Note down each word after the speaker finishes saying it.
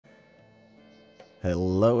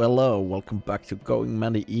Hello, hello, welcome back to Going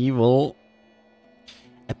Medieval,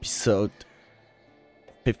 episode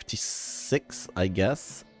 56, I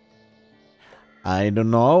guess. I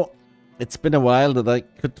don't know, it's been a while that I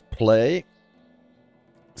could play,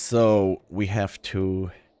 so we have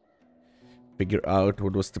to figure out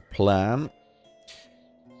what was the plan.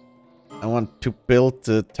 I want to build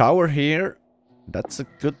the tower here, that's a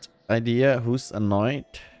good idea. Who's annoyed?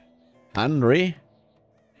 Henry?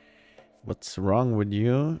 What's wrong with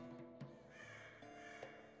you?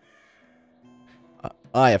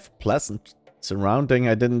 I have pleasant surrounding.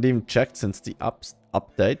 I didn't even check since the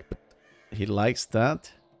update, but he likes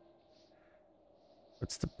that.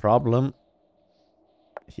 What's the problem?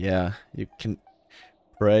 Yeah, you can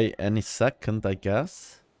pray any second, I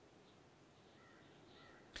guess.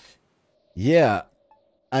 Yeah,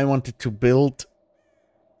 I wanted to build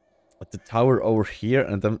the tower over here,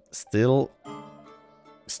 and I'm still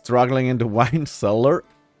struggling in the wine cellar.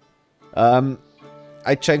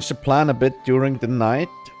 I changed the plan a bit during the night,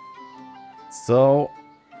 so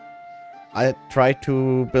I tried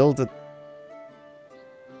to build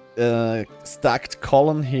a stacked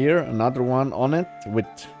column here, another one on it with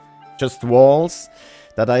just walls,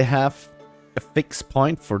 that I have a fixed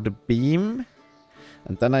point for the beam,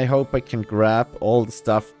 and then I hope I can grab all the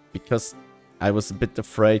stuff, because I was a bit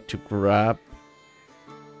afraid to grab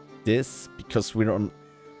this because we're on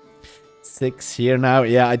 6 here now.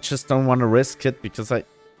 Yeah, I just don't want to risk it because I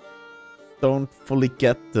don't fully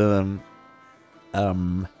get the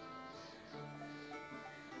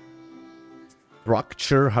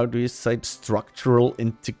structure. How do you say structural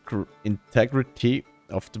integrity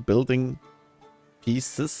of the building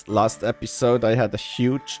pieces. Last episode I had a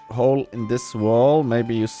huge hole in this wall.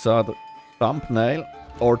 Maybe you saw the thumbnail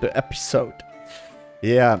or the episode.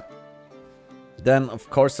 Yeah. Then of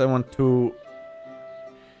course I want to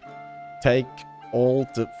take all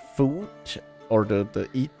the food or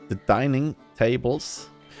the dining tables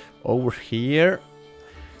over here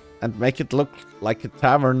and make it look like a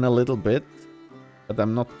tavern a little bit, but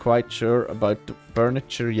I'm not quite sure about the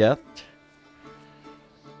furniture yet.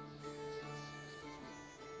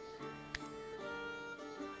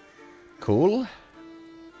 Cool.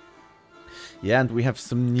 Yeah, and we have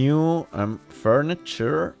some new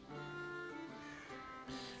furniture.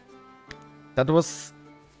 That was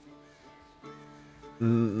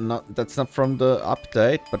that's not from the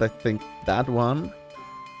update, but I think that one.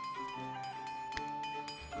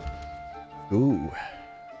 Ooh.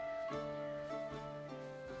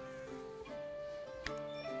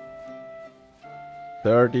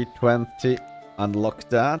 $30, $20, unlock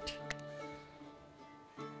that.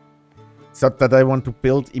 It's not that I want to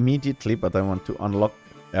build immediately, but I want to unlock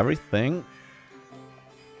everything.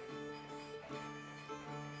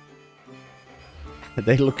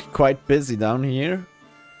 They look quite busy down here.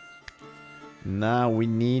 Now we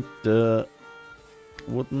need the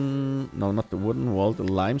wooden... No, not the wooden wall, the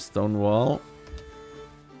limestone wall.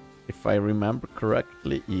 If I remember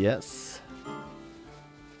correctly, yes.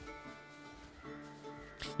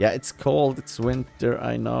 Yeah, it's cold, it's winter,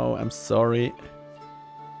 I know, I'm sorry.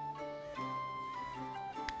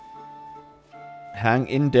 Hang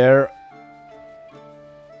in there.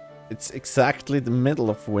 It's exactly the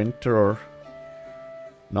middle of winter, or...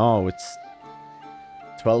 No, it's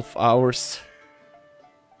 12 hours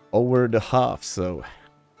over the half, so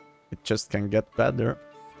it just can get better.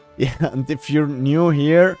 Yeah, and if you're new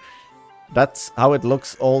here, that's how it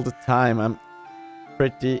looks all the time. I'm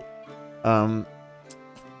pretty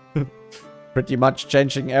pretty much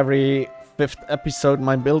changing every 5th episode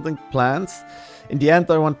my building plans. In the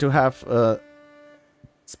end, I want to have a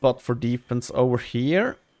spot for defense over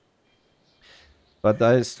here. But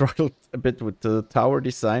I struggled a bit with the tower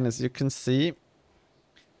design, as you can see.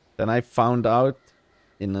 Then I found out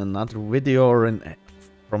in another video or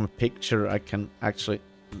from a picture, I can actually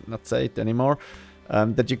not say it anymore,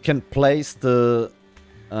 that you can place the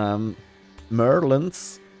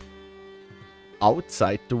merlins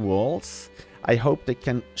outside the walls. I hope they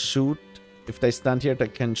can shoot, if they stand here, they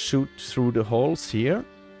can shoot through the holes here.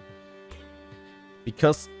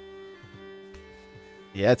 Because...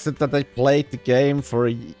 yeah, it's not that I played the game for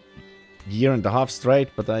a year and a half straight,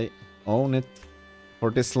 but I own it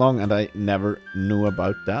for this long and I never knew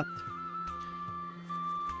about that.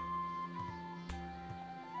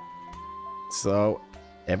 So,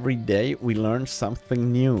 every day we learn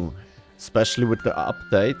something new, especially with the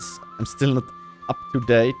updates. I'm still not up to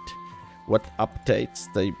date what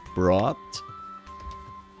updates they brought.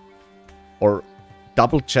 Or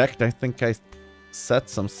double checked, I think I said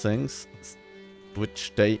some things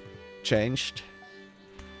which they changed.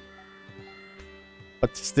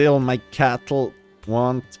 But still, my cattle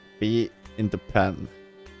won't be in the pen.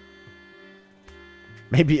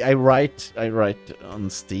 Maybe I write on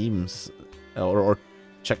Steam's or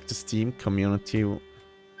check the Steam community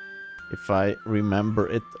if I remember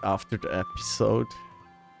it after the episode.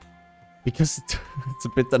 Because it's a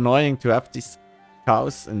bit annoying to have these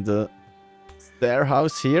cows in the stair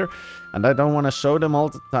house here, and I don't want to show them all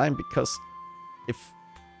the time, because if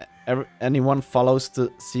anyone follows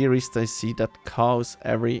the series, they see that cows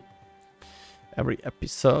every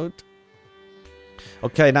episode.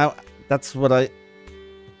 Okay, now that's what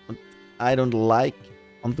I don't like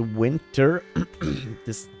on the winter.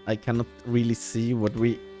 This, I cannot really see what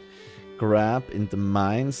we grab in the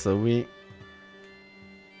mine, so we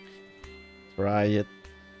try it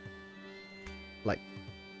like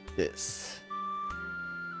this.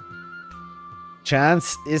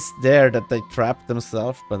 Chance is there that they trap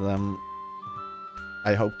themselves, but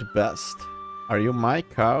I hope the best. Are you my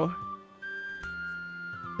cow?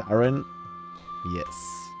 Darren? Yes.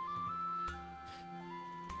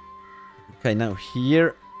 Okay, now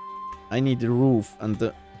here I need a roof and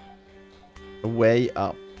a way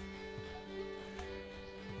up.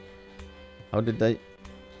 How did I...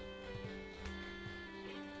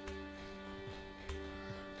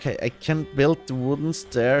 Okay, I can build the wooden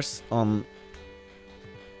stairs on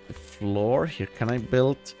the floor. Here, can I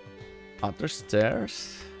build other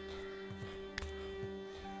stairs?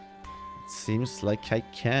 It seems like I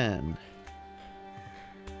can.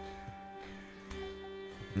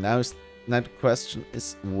 Now the question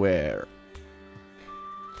is where?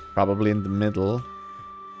 Probably in the middle.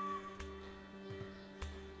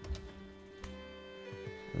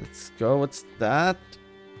 Let's go. What's that?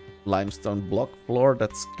 Limestone block floor.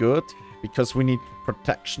 That's good, because we need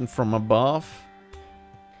protection from above.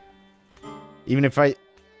 Even if I...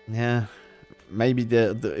 Yeah. Maybe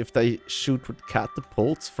if they shoot with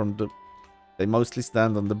catapults from the... They mostly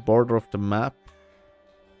stand on the border of the map.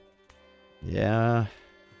 Yeah.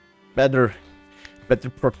 Better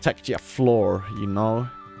protect your floor, you know.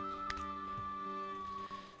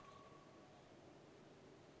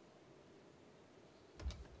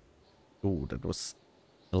 Ooh, that was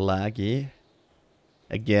laggy.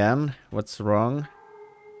 Again, what's wrong?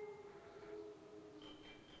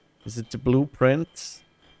 Is it the blueprint?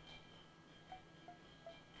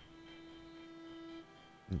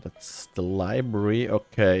 That's the library,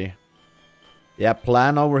 okay. Yeah,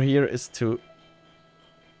 plan over here is to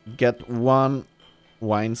get one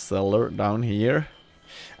wine cellar down here,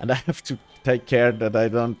 and I have to take care that I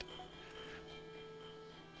don't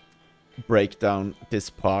break down this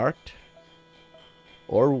part,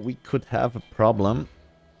 or we could have a problem.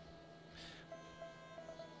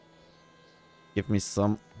 Give me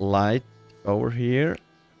some light over here.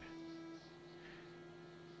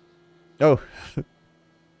 Oh.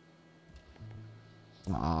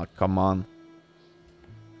 Ah, come on.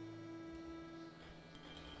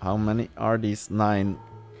 How many are these? 9.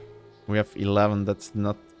 We have 11. That's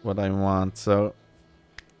not what I want. So,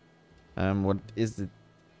 what is it?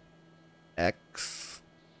 X.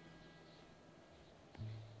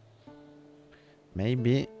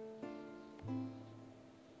 Maybe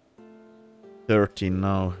 30.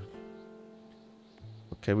 No.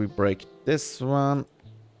 Okay, we break this one.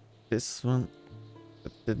 This one.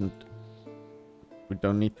 That didn't. We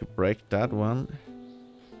don't need to break that one.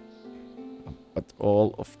 But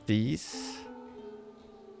all of these.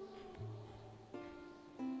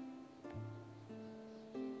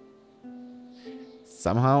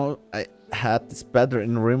 Somehow I had this better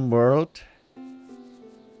in RimWorld.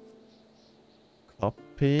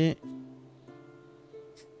 Copy.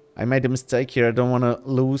 I made a mistake here. I don't want to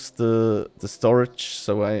lose the storage,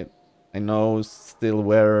 so I know still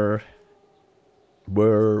where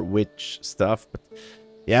which stuff. But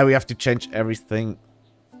yeah, we have to change everything.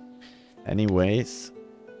 Anyways,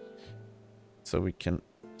 so we can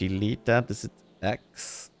delete that. Is it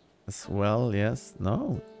X as well? Yes.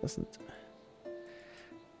 No, it doesn't.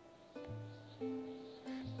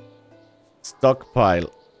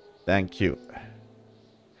 Stockpile. Thank you.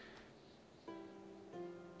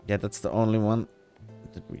 Yeah, that's the only one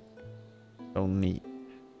that we don't need.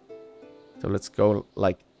 So let's go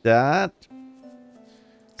like that.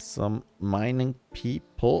 Some mining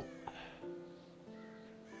people.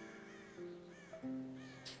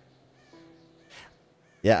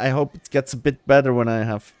 Yeah, I hope it gets a bit better when I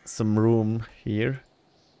have some room here.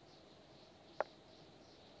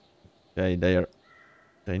 Okay,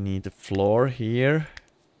 they need a floor here.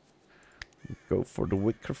 Go for the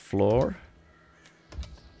wicker floor.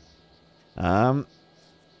 I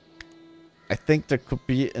think there could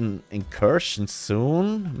be an incursion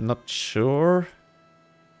soon. I'm not sure.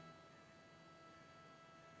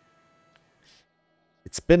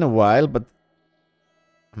 It's been a while, but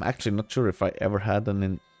I'm actually not sure if I ever had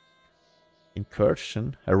an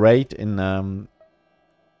incursion, a raid in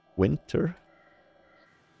winter.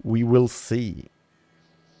 We will see.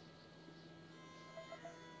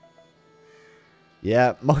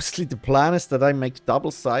 Yeah, mostly the plan is that I make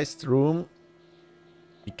double-sized room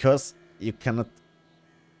because you cannot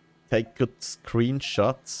take good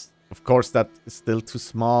screenshots. Of course, that is still too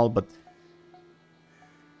small, but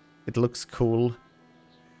it looks cool.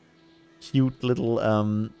 Cute little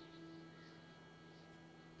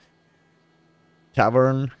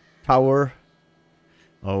cavern tower.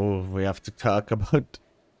 Oh, we have to talk about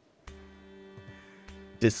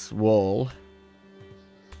this wall.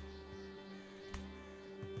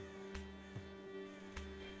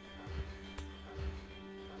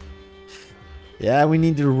 Yeah, we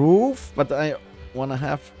need a roof, but I want to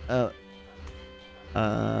have a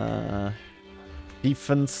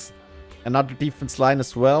defense, another defense line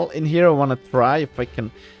as well. In here, I want to try if I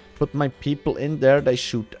can put my people in there. They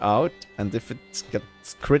shoot out, and if it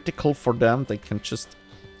gets critical for them, they can just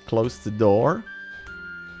close the door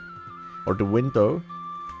or the window.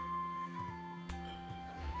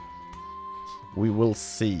 We will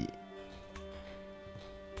see.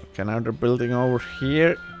 Okay, now they're building over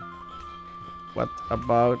here. What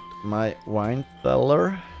about my wine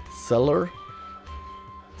cellar?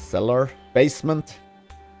 Cellar? Basement?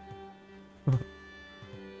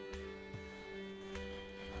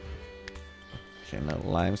 Okay, now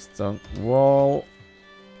limestone wall.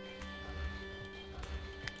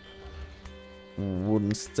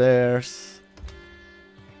 Wooden stairs.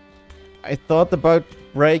 I thought about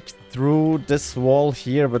break through this wall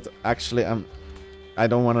here, but actually I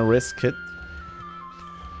don't want to risk it.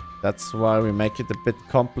 That's why we make it a bit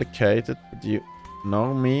complicated, but you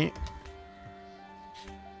know me.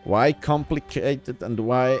 Why complicated and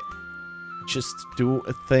why just do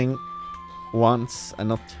a thing once and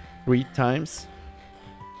not 3 times?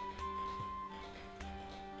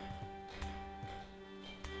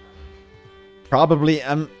 Probably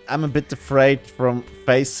I'm a bit afraid from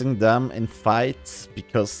facing them in fights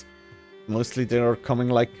because mostly they are coming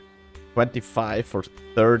like 25 or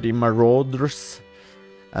 30 marauders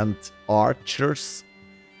and archers,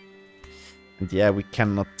 and yeah, we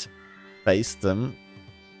cannot face them.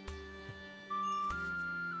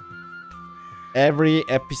 Every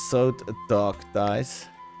episode a dog dies,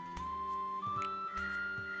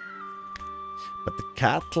 but the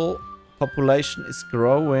cattle population is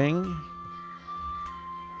growing.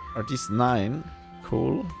 Are these 9?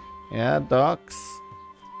 Cool. Yeah, dogs.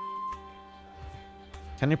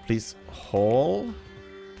 Can you please haul?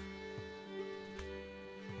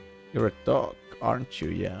 You're a dog, aren't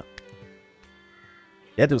you? Yeah.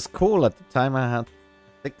 Yeah, it was cool. At the time I had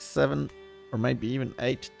 6, 7, or maybe even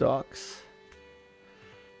 8 dogs.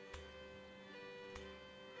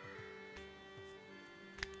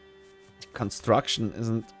 The construction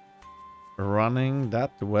isn't running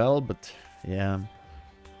that well, but yeah,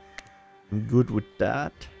 I'm good with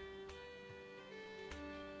that.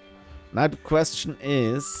 Now the question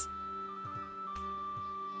is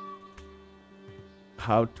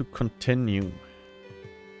how to continue.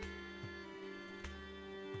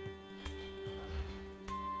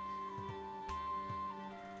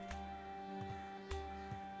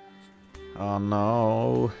 Oh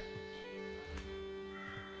no.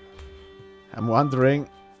 I'm wondering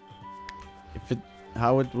if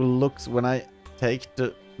how it will look when I take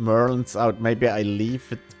the Merlins out. Maybe I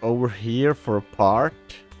leave it over here for a part.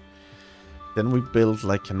 Then we build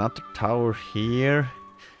like another tower here.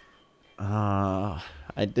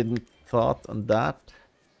 I didn't thought on that.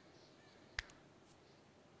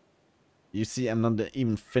 You see, I'm not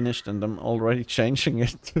even finished and I'm already changing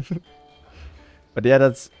it. But yeah,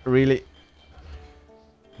 that's really...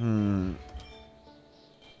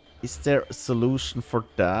 Is there a solution for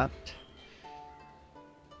that?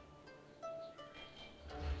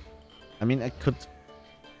 I mean, I could...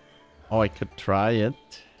 Oh, I could try it.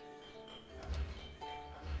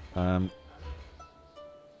 Give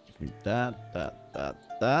me that.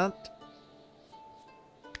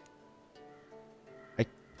 I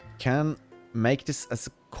can make this as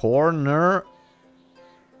a corner.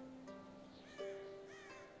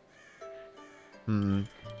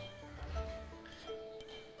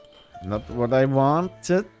 Not what I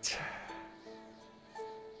wanted.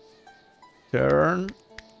 Turn.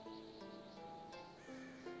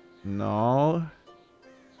 No.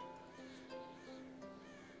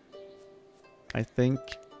 I think...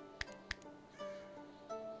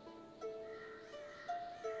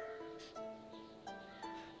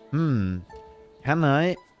 Can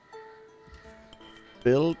I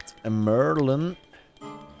build a Merlin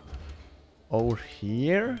over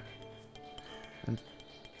here. And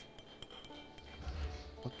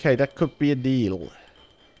okay, that could be a deal.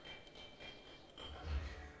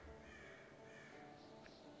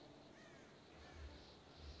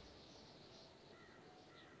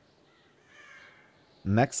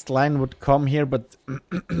 Next line would come here, but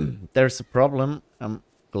there's a problem. I'm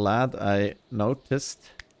glad I noticed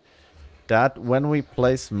that when we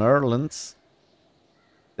place Merlins,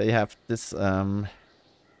 they have this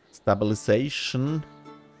stabilization,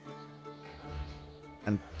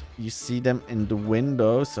 and you see them in the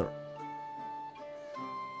windows. Or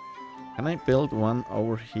can I build one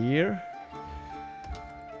over here?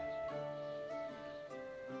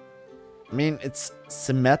 I mean, it's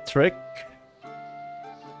symmetric.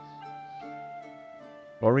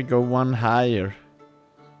 Or we go one higher.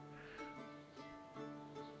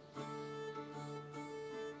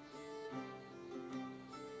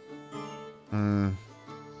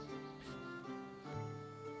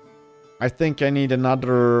 I think I need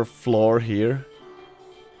another floor here.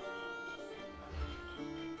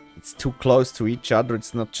 It's too close to each other.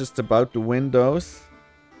 It's not just about the windows.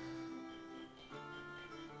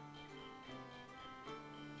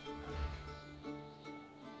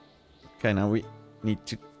 Okay, now we need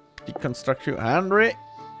to deconstruct you. Henry!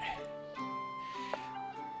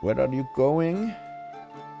 Where are you going?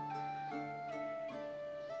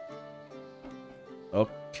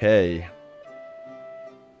 Okay.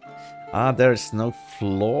 Ah, there's no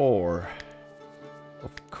floor.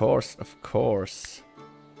 Of course, of course.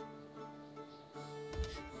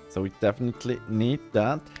 So we definitely need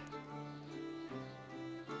that.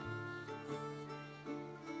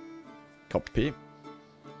 Copy.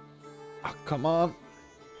 Oh, come on.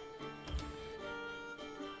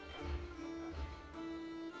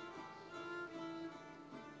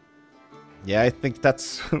 Yeah, I think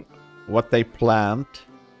that's what they planned.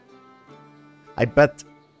 I bet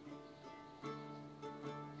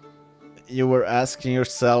you were asking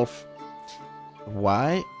yourself,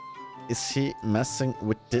 why is he messing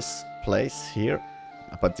with this place here?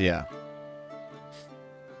 But yeah.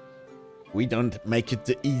 We don't make it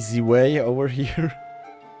the easy way over here.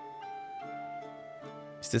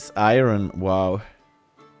 Is this iron? Wow.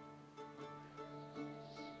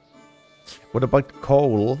 What about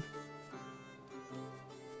coal?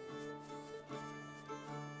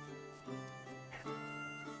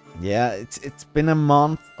 Yeah, it's been a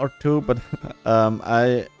month or two, but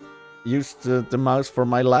I used the mouse for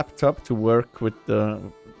my laptop to work with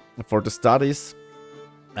for the studies,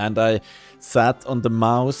 and I sat on the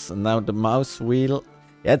mouse, and now the mouse wheel,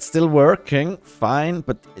 yeah, it's still working fine,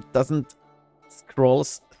 but it doesn't scroll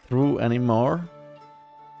through anymore.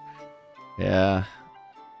 Yeah,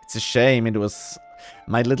 it's a shame. It was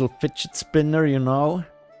my little fidget spinner, you know.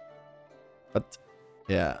 But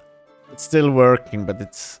yeah, it's still working, but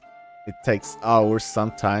it takes hours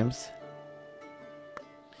sometimes.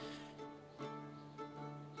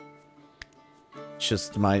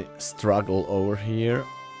 Just my struggle over here.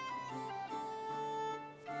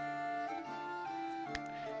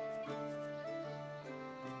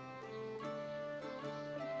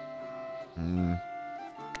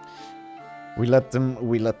 We let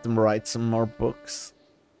them write some more books.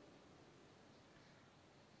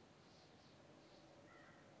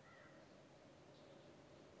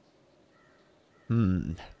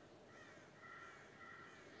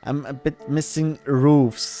 I'm a bit missing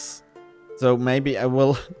roofs, so maybe I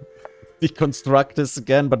will deconstruct this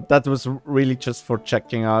again, but that was really just for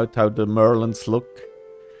checking out how the Merlins look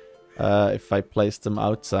if I place them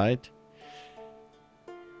outside.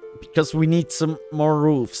 Because we need some more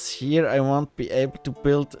roofs. Here I won't be able to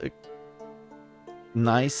build a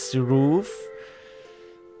nice roof,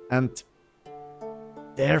 and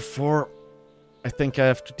therefore I think I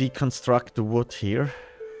have to deconstruct the wood here.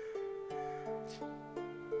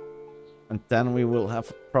 And then we will have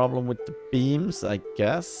a problem with the beams, I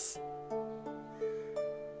guess.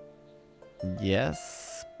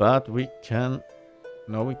 Yes, but we can...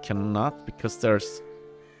 No, we cannot, because there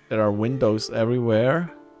are windows everywhere.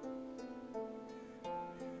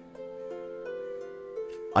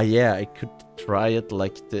 Ah, yeah, I could try it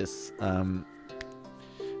like this.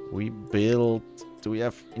 We build... Do we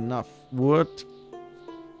have enough wood?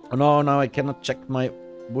 Oh, no, now I cannot check my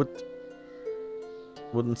wooden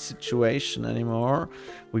situation anymore.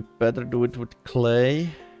 We better do it with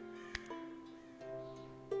clay.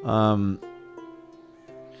 I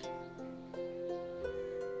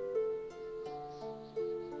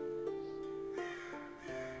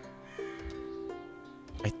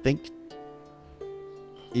think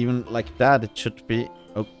even like that it should be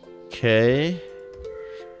okay.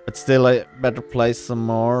 But still I better place some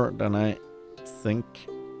more than I think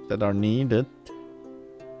that are needed.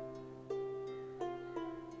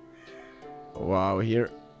 Wow, here.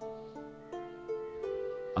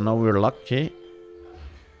 I know we're lucky.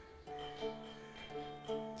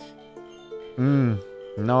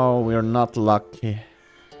 No, we're not lucky.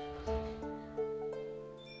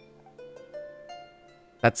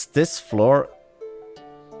 That's this floor.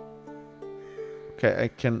 Okay, I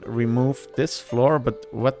can remove this floor, but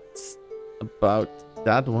what's about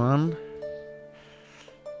that one?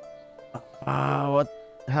 What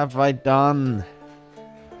have I done?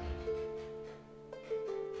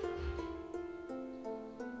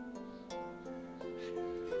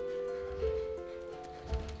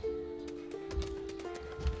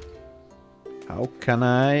 How can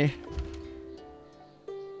I?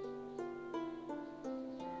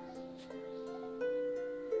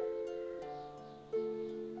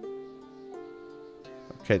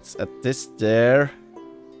 Okay, it's at this there.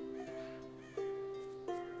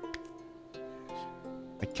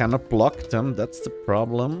 I cannot block them, that's the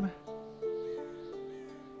problem.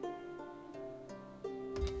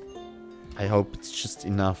 I hope it's just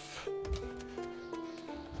enough.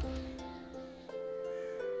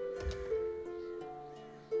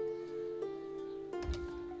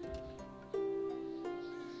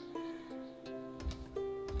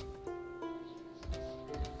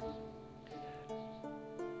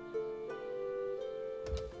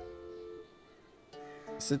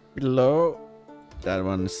 Is it below? That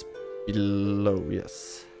one is below,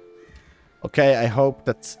 yes. Okay, I hope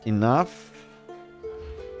that's enough.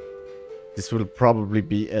 This will probably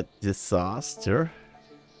be a disaster.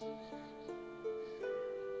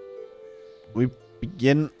 We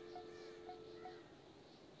begin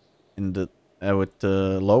in the with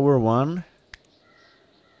the lower one.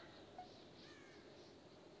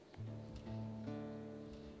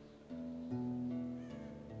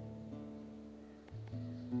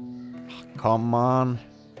 Come on.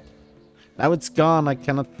 Now it's gone. I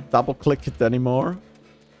cannot double click it anymore.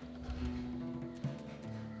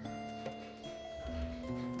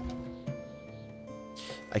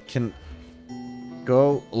 I can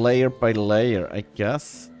go layer by layer, I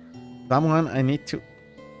guess. Someone I need to...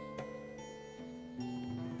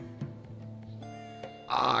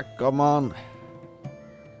 Ah, come on.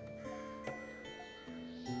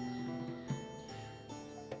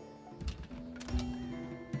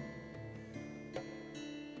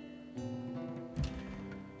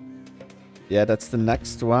 Yeah, that's the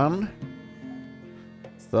next one.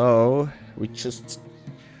 So we just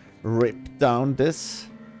rip down this.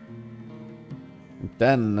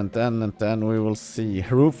 And then we will see.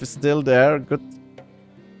 Roof is still there, good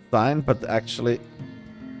sign, but actually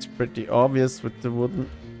it's pretty obvious with the wooden.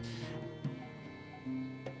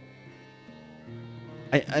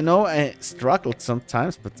 I know I struggled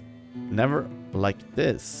sometimes, but never like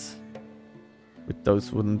this. With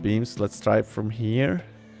those wooden beams. Let's try it from here.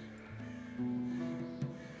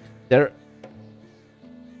 They're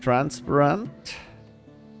transparent.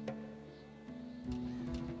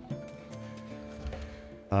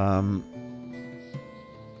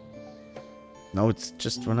 No, it's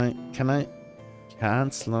just when I... Can I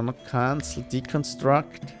cancel or not cancel?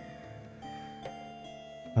 Deconstruct?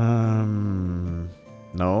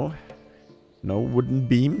 No. No wooden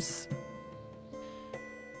beams.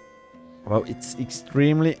 Well, it's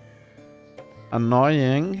extremely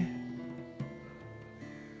annoying.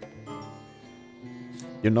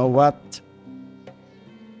 You know what?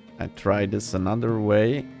 I try this another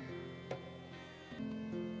way.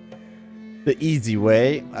 The easy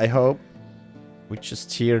way, I hope. We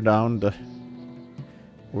just tear down the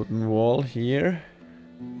wooden wall here.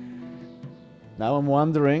 Now I'm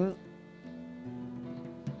wondering.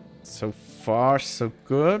 So far, so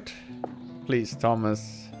good. Please,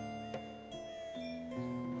 Thomas.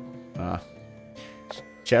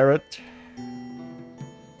 Jared.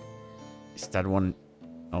 Is that one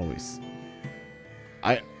always?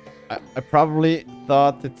 I probably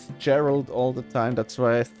thought it's Gerald all the time. That's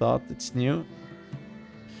why I thought it's new.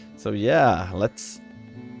 So yeah, let's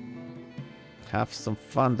have some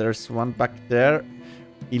fun. There's one back there.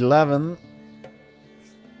 11.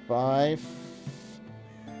 5.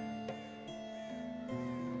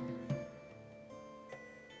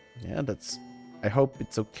 Yeah, that's... I hope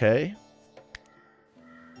it's okay.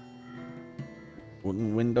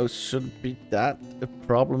 Wooden windows shouldn't be that a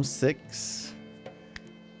problem. 6.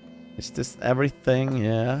 Is this everything?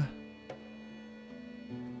 Yeah.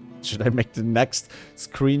 Should I make the next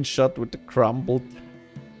screenshot with the crumbled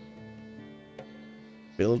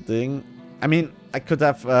building? I mean, I could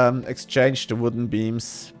have exchanged the wooden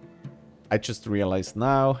beams. I just realized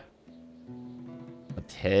now. But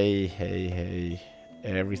Hey.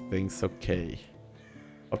 Everything's okay.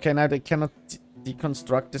 Okay, now they cannot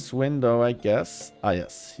deconstruct this window, I guess. Ah,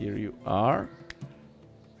 yes, here you are.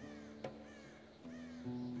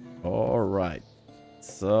 Alright.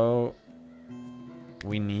 So,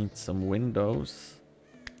 we need some windows.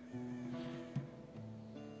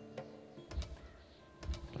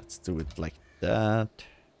 Let's do it like that.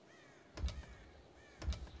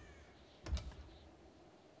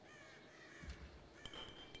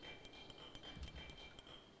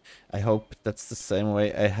 I hope that's the same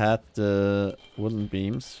way I had the wooden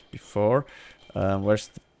beams before. Where's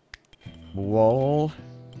the wall?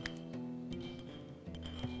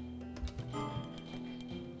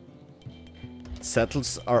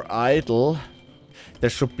 Settles are idle. There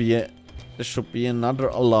should be another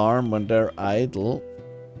alarm when they're idle.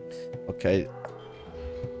 Okay.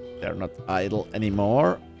 They're not idle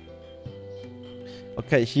anymore.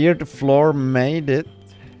 Okay, here the floor made it.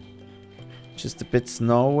 Just a bit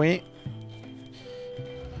snowy.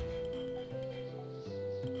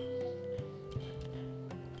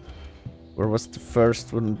 Where was the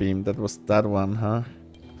first wooden beam? That was that one, huh?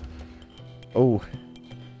 Oh.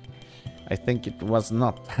 I think it was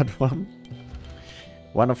not that one.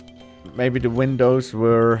 One of... Maybe the windows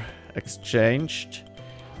were exchanged.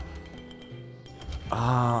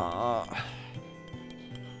 Ah.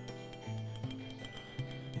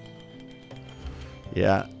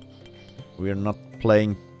 Yeah. We're not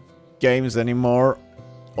playing games anymore.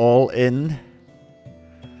 All in.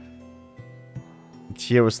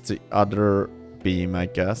 Here was the other beam, I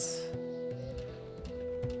guess.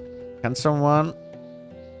 Can someone...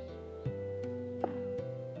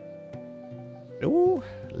 Ooh,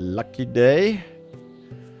 lucky day.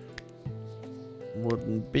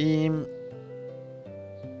 Wooden beam.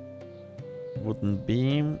 Wooden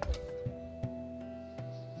beam.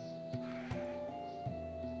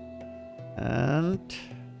 And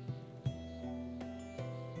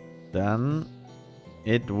then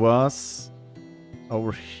it was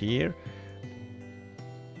over here.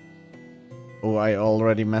 Oh, I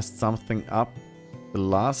already messed something up the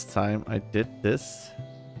last time I did this.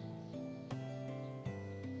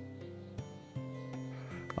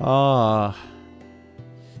 Ah.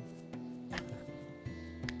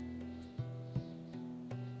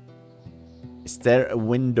 Is there a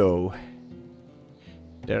window?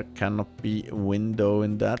 There cannot be a window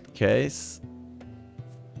in that case.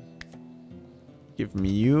 Give me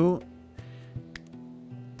you.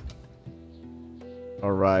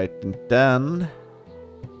 Alright, and then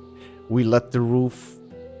we let the roof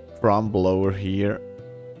crumble over here.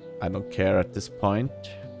 I don't care at this point.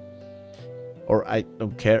 Or I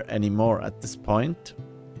don't care anymore at this point.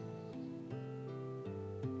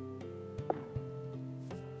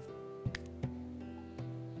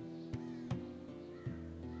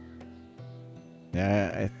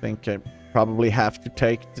 Yeah, I think I probably have to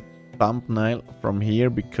take the thumbnail from here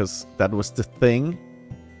because that was the thing.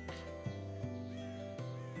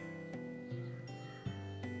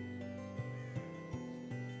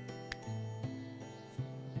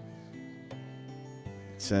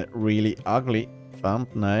 It's a really ugly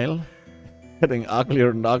thumbnail. Getting uglier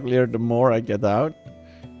and uglier the more I get out.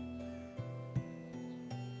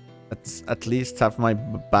 Let's at least have my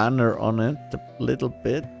banner on it a little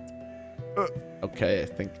bit. Okay, I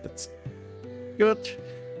think that's good.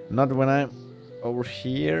 Not when I'm over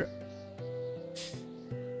here.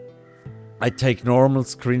 I take normal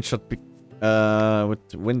screenshot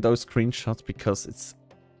with Windows screenshots because it's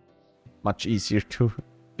much easier to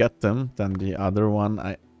get them than the other one.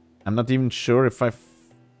 I'm not even sure if I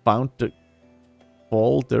found the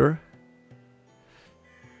folder.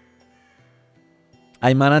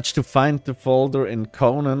 I managed to find the folder in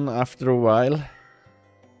Conan after a while.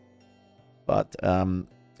 But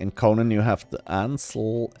in Conan you have the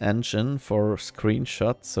Ansel engine for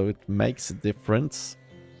screenshots, so it makes a difference.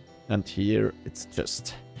 And here it's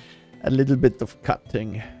just a little bit of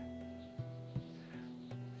cutting.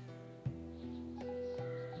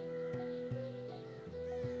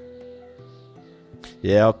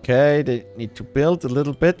 Yeah, okay, they need to build a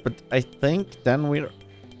little bit, but I think then we're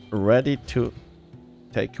ready to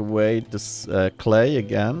take away this clay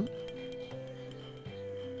again.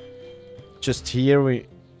 Just here we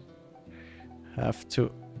have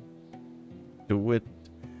to do it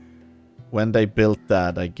when they built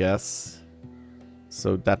that, I guess.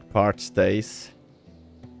 So that part stays.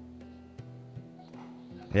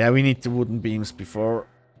 Yeah, we need the wooden beams. Before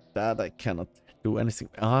that I cannot do anything.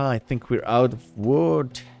 Ah, I think we're out of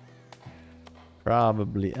wood.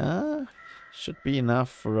 Probably. Should be enough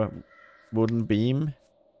for a wooden beam.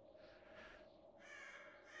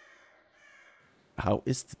 How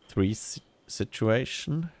is the tree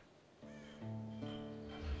situation?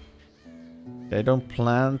 They don't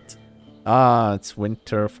plant. Ah, it's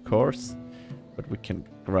winter, of course. But we can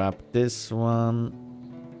grab this one.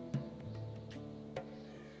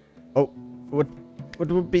 Oh, what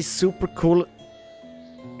would be super cool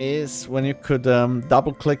is when you could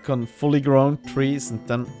double click on fully grown trees and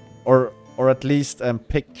then, or at least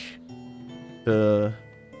pick the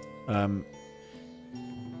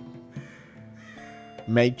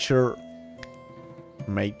major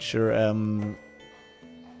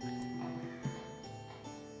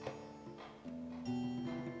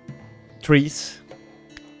trees.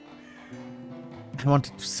 I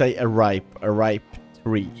wanted to say a ripe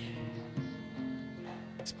tree.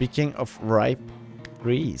 Speaking of ripe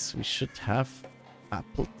trees, we should have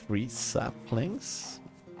apple tree saplings.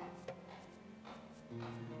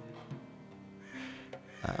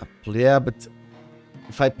 Apple, yeah, but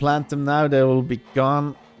if I plant them now, they will be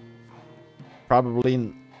gone probably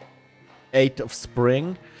in 8th of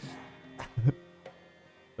spring.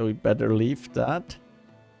 So we better leave that.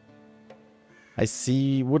 I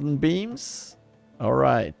see wooden beams. All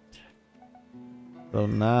right. So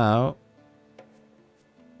now,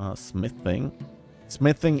 smithing.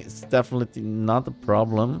 Smithing is definitely not a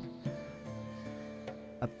problem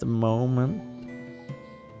at the moment.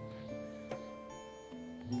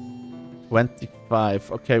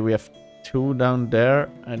 25. Okay, we have 2 down there.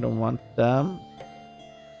 I don't want them.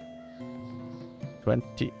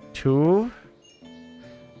 22.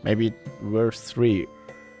 Maybe we're 3.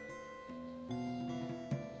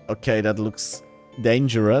 Okay, that looks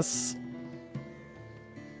dangerous,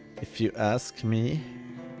 if you ask me.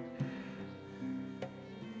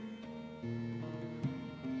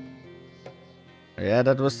 Yeah,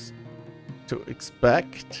 that was to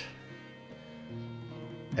expect.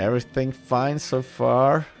 Everything fine so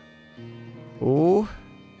far. Ooh.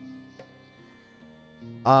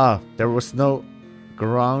 Ah, there was no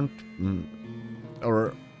ground.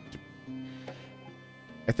 Or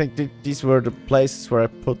I think these were the places where I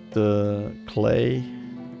put the clay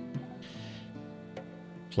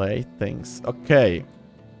things. Okay.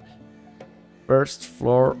 First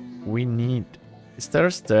floor we need. Is there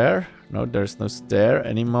a stair? No, there's no stair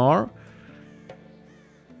anymore.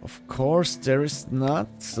 Of course there is not,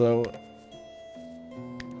 so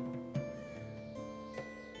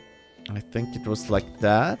I think it was like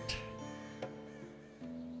that.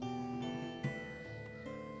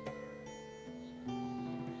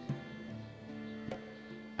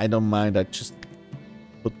 I don't mind, I just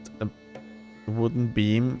put a wooden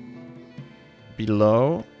beam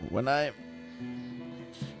below when I...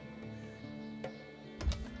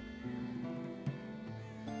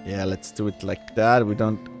 Yeah, let's do it like that. We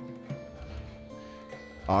don't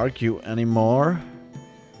argue anymore.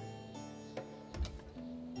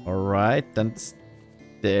 Alright, then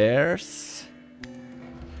stairs.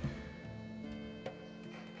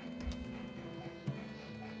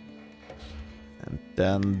 And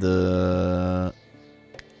then the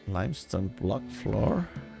limestone block floor.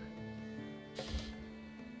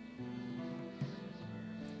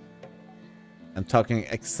 I'm talking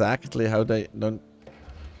exactly how they don't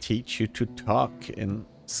teach you to talk in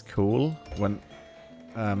school when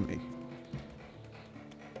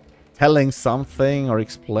telling something or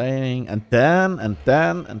explaining, and then,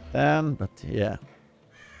 but yeah,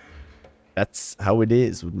 that's how it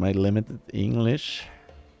is with my limited English.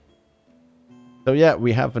 So yeah,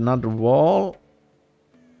 we have another wall.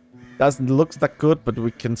 Doesn't look that good, but we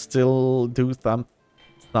can still do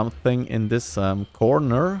something in this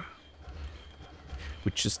corner.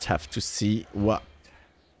 We just have to see what.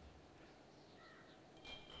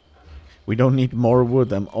 We don't need more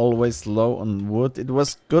wood. I'm always low on wood. It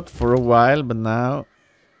was good for a while, but now...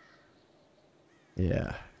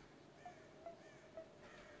 Yeah.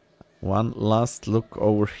 One last look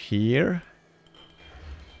over here.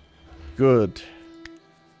 Good.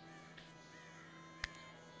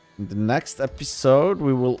 In the next episode,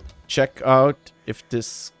 we will check out if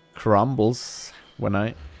this crumbles when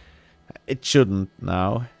I... It shouldn't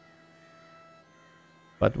now.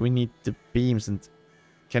 But we need the beams and...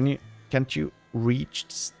 Can't you reach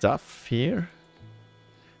the stuff here?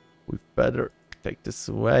 We better take this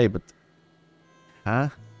away, but... Huh?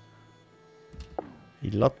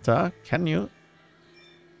 Ilotta, can you?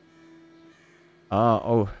 Ah,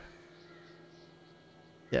 oh.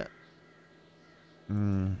 Yeah.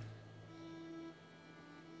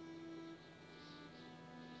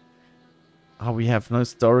 Oh, we have no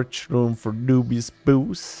storage room for dubious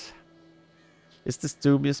booze. Is this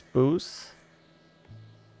dubious booze?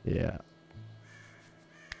 Yeah.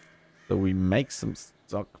 So we make some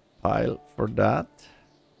pile for that.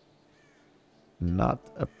 Not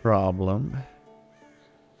a problem.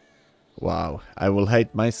 Wow, I will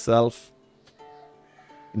hate myself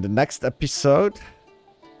in the next episode.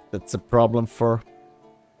 That's a problem for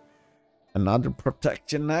another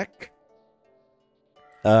protection neck.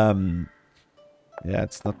 Yeah,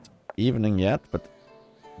 it's not evening yet, but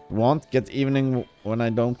it won't get evening when I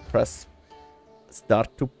don't press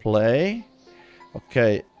start to play.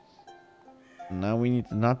 Okay. Now we need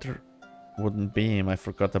another wooden beam. I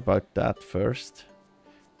forgot about that first.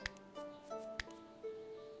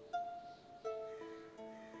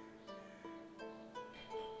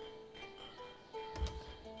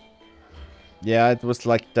 Yeah, it was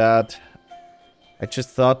like that. I just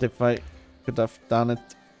thought if I could have done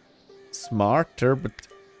it smarter, but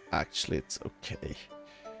actually it's okay.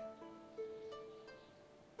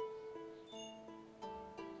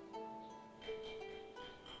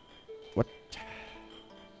 What?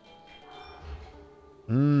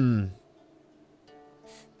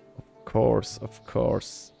 Of course, of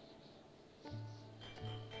course.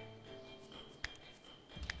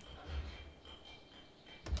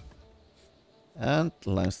 And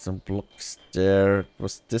limestone blocks there. It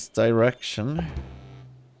was this direction.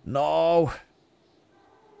 No!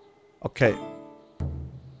 Okay.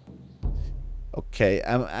 Okay,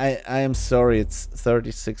 I am sorry, it's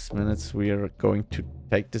 36 minutes. We are going to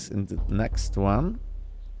take this in the next one.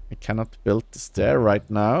 I cannot build the stair right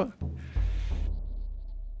now.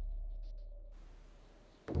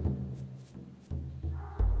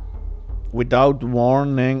 Without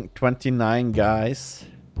warning, 29 guys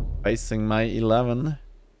facing my 11.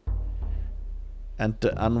 And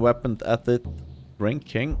the unweaponed edit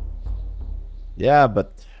drinking. Yeah,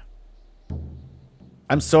 but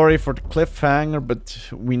I'm sorry for the cliffhanger, but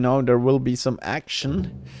we know there will be some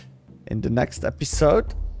action in the next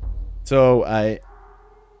episode. So I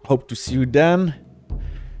hope to see you then.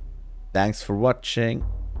 Thanks for watching.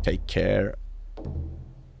 Take care.